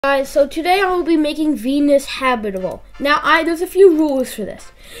Guys, so today I will be making Venus habitable. Now, there's a few rules for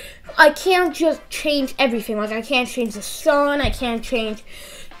this. I can't just change everything. Like, I can't change the sun, I can't change...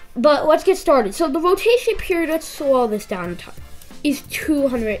 But let's get started. So, the rotation period, let's slow this down a ton, is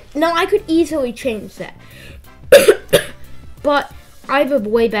 200. Now, I could easily change that. But I have a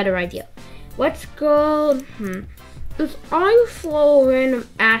way better idea. Let's go... If I throw a random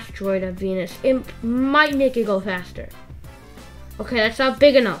asteroid at Venus, it might make it go faster. Okay, that's not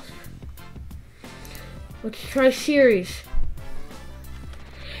big enough. Let's try series.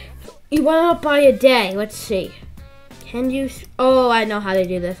 You went up by a day. Let's see. Can you... Oh, I know how to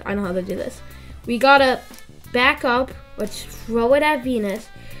do this. We gotta back up. Let's throw it at Venus.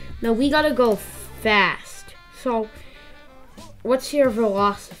 Now, we gotta go fast. So, what's your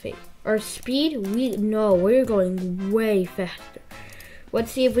velocity? Our speed? We're going way faster. Let's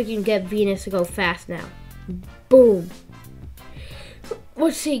see if we can get Venus to go fast now. Boom.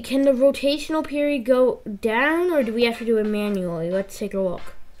 Let's see, can the rotational period go down, or do we have to do it manually? Let's take a look.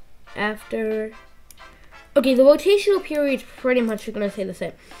 Okay, the rotational period is pretty much going to stay the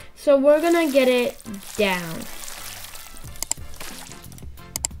same. So we're going to get it down.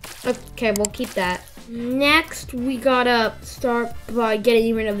 Okay, we'll keep that. Next, we gotta start by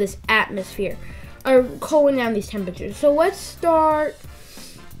getting rid of this atmosphere, or cooling down these temperatures. So let's start,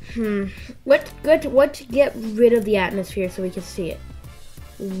 let's get rid of the atmosphere so we can see it.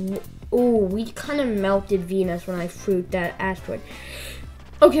 Ooh, we kind of melted Venus when I threw that asteroid.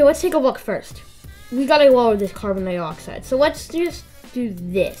 Okay, let's take a look first. We gotta lower this carbon dioxide. So let's just do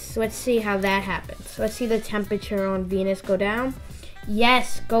this. Let's see how that happens. Let's see the temperature on Venus go down.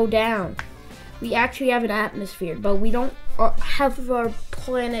 Yes, go down. We actually have an atmosphere, but we don't, half of our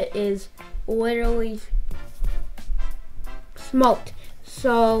planet is literally smoked.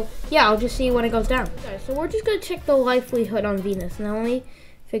 So, yeah, I'll just see when it goes down. Okay, so we're just gonna check the livelihood on Venus. Now let me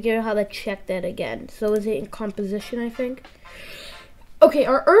figure out how to check that again. So is it in composition, I think? Okay,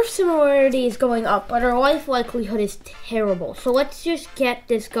 our Earth similarity is going up, but our life likelihood is terrible. So let's just get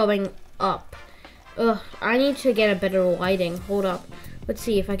this going up. I need to get a better lighting. Hold up. Let's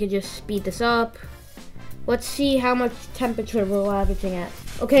see if I could just speed this up. Let's see how much temperature we're averaging at.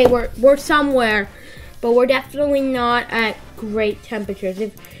 Okay, we're somewhere, but we're definitely not at great temperatures.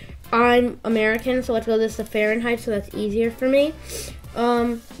 If I'm American, so let's go this to Fahrenheit, so that's easier for me.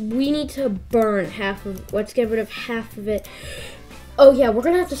 We need to burn half of, let's get rid of half of it. Oh yeah, we're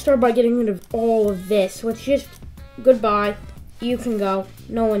gonna have to start by getting rid of all of this. Let's just, goodbye, you can go.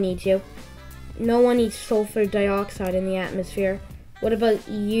 No one needs you. No one needs sulfur dioxide in the atmosphere. What about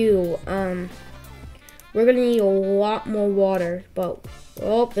you? We're gonna need a lot more water, but,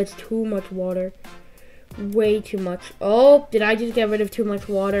 oh, that's too much water. Way too much. Oh, did I just get rid of too much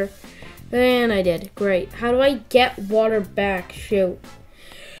water? And I did. Great. How do I get water back? Shoot.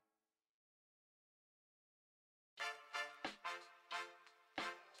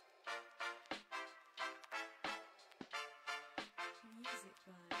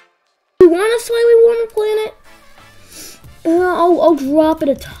 We want a slightly warmer planet? I'll drop it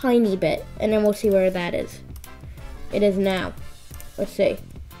a tiny bit, and then we'll see where that is. It is now. Let's see.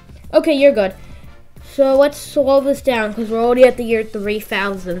 Okay, you're good. So let's slow this down, because we're already at the year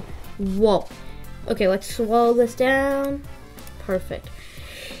 3000. Whoa. Okay, let's slow this down. Perfect.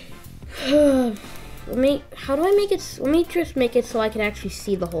 How do I make it? Let me just make it so I can actually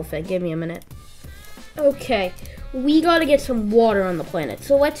see the whole thing. Give me a minute. Okay, we gotta get some water on the planet.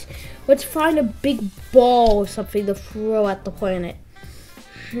 So let's find a big ball or something to throw at the planet.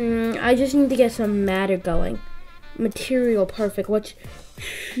 I just need to get some matter going. Material, perfect. Let's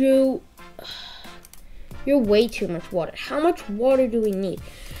shoot. You're way too much water. How much water do we need?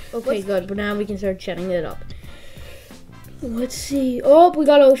 Okay, good. But now we can start chatting it up. Let's see. Oh, we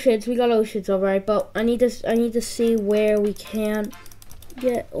got oceans. All right. But I need to see where we can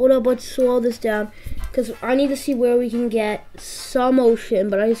get. Hold up. Let's slow this down, because I need to see where we can get some ocean,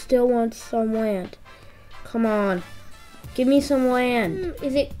 but I still want some land. Come on, give me some land.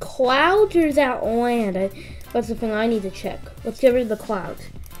 Is it clouds or is that land? That's the thing I need to check. Let's get rid of the clouds.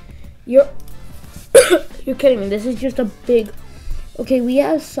 You're kidding me. This is just a big... Okay, we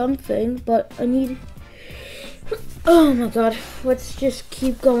have something, but I need... Oh my god. Let's just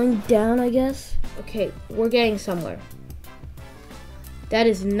keep going down, I guess. Okay, we're getting somewhere. That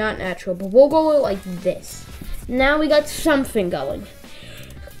is not natural, but we'll go like this. Now we got something going.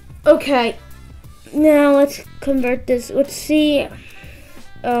 Okay, now let's convert this. Let's see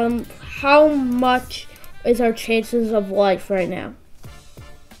how much is our chances of life right now.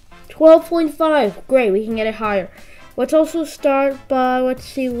 12.5. Great, we can get it higher. Let's also start by, let's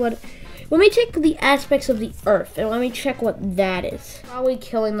see what Let me check the aspects of the Earth, and let me check what that is. Probably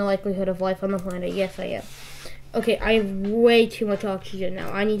killing the likelihood of life on the planet. Yes, I am. Okay, I have way too much oxygen now.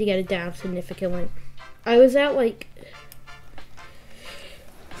 I need to get it down significantly. I was at like...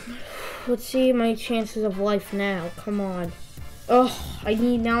 Let's see my chances of life now. Come on. Oh, I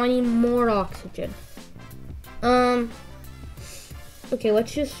need more oxygen. Okay,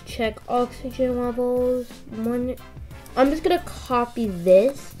 let's just check oxygen levels. I'm just gonna copy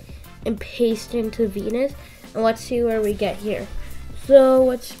this and paste into Venus, and let's see where we get here. So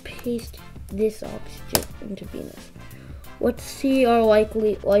let's paste this oxygen into Venus. Let's see our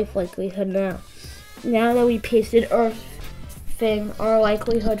life likelihood now. Now that we pasted Earth thing, our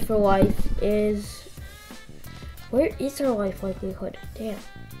likelihood for life is... Where is our life likelihood? Damn.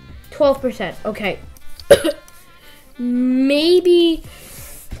 12%. Okay. Maybe...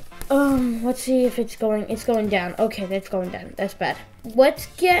 let's see if it's going down. Okay, that's going down. That's bad. Let's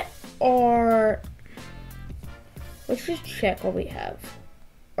get our... Let's just check what we have.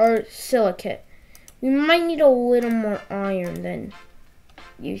 Our silicate. We might need a little more iron than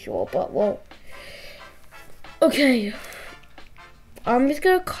usual, but well... Okay. I'm just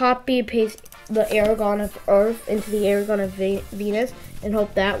gonna copy and paste the Aragon of Earth into the Aragon of Venus and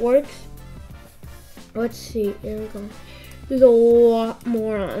hope that works. Let's see, Aragon. There's a lot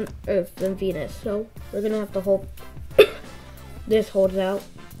more on Earth than Venus, so we're gonna have to hope this holds out.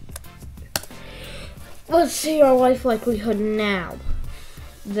 Let's see our life likelihood now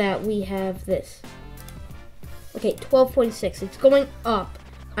that we have this. Okay, 12.6. It's going up.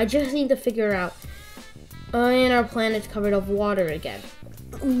 I just need to figure out. And our planet's covered of water again.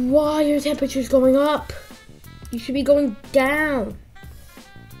 Why are temperatures going up? You should be going down.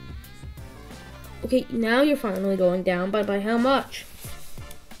 Okay, now you're finally going down, but by how much?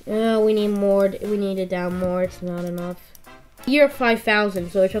 We need more. We need it down more. It's not enough. Year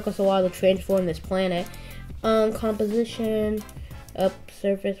 5,000, so it took us a while to transform this planet. Composition, up,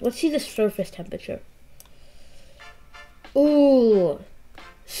 surface. Let's see the surface temperature. Ooh.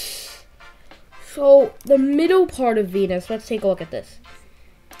 So, the middle part of Venus, let's take a look at this.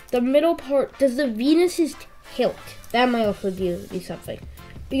 The middle part, does the Venus's tilt? That might also be something.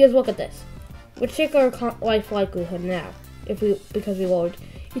 Because look at this. Let's check our life likelihood now, because we lowered.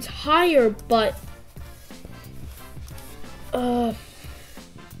 It's higher, but I'm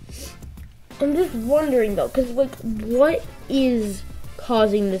just wondering though, because like, what is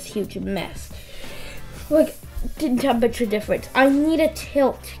causing this huge mess? Like, temperature difference. I need a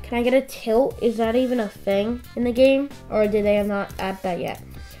tilt. Can I get a tilt? Is that even a thing in the game, or did they not add that yet?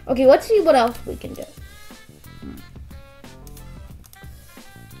 Okay, let's see what else we can do.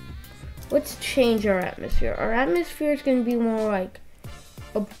 Let's change our atmosphere. Our atmosphere is going to be more like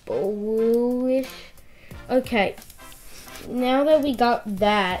a bluish. Okay. Now that we got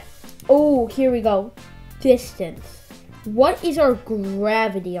that. Oh, here we go. Distance. What is our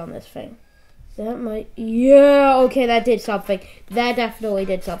gravity on this thing? That might... Yeah, okay, that did something. That definitely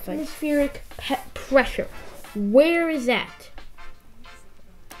did something. Atmospheric pressure. Where is that?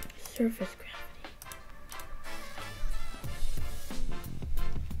 Surface gravity.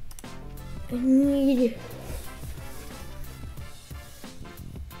 I need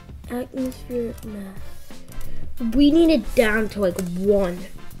atmospheric mass. We need it down to like 1.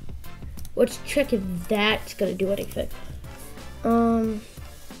 Let's check if that's gonna do anything.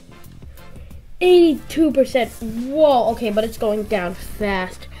 82%. Whoa, okay, but it's going down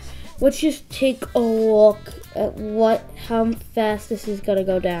fast. Let's just take a look at how fast this is gonna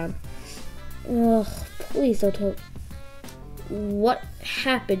go down. Ugh, please don't tell. What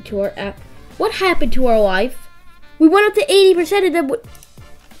happened to our What happened to our life? We went up to 80% and then what?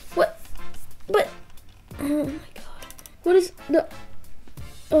 But, oh my god. What is the,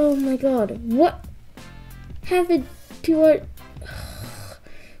 oh my god. What happened to our,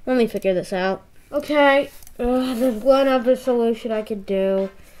 let me figure this out. Okay, there's one other solution I could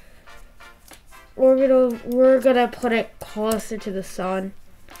do. We're gonna put it closer to the sun.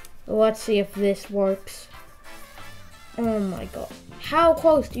 Let's see if this works. Oh my god. How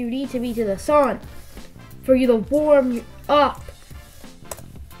close do you need to be to the sun for you to warm up?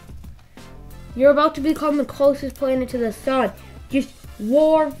 You're about to become the closest planet to the sun. Just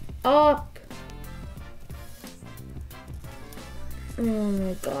warm up. Oh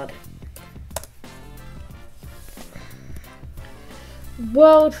my god.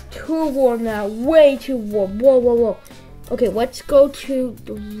 Well, it's too warm now. Way too warm. Whoa, whoa, whoa. Okay, let's go to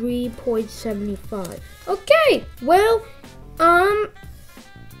 3.75. Okay, well,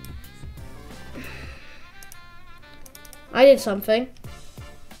 I did something.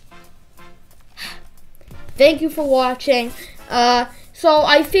 Thank you for watching. So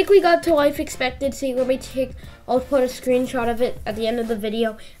I think we got to life expectancy. I'll put a screenshot of it at the end of the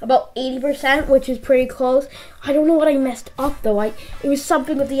video. About 80%, which is pretty close. I don't know what I messed up though. It was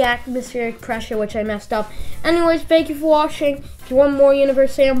something with the atmospheric pressure, which I messed up. Anyways, thank you for watching. If you want more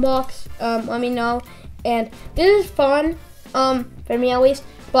Universe Sandbox, let me know. And this is fun, for me at least.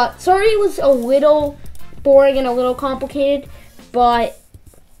 But sorry it was a little boring and a little complicated, but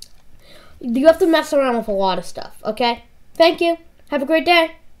you have to mess around with a lot of stuff, okay? Thank you. Have a great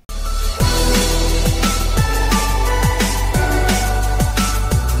day.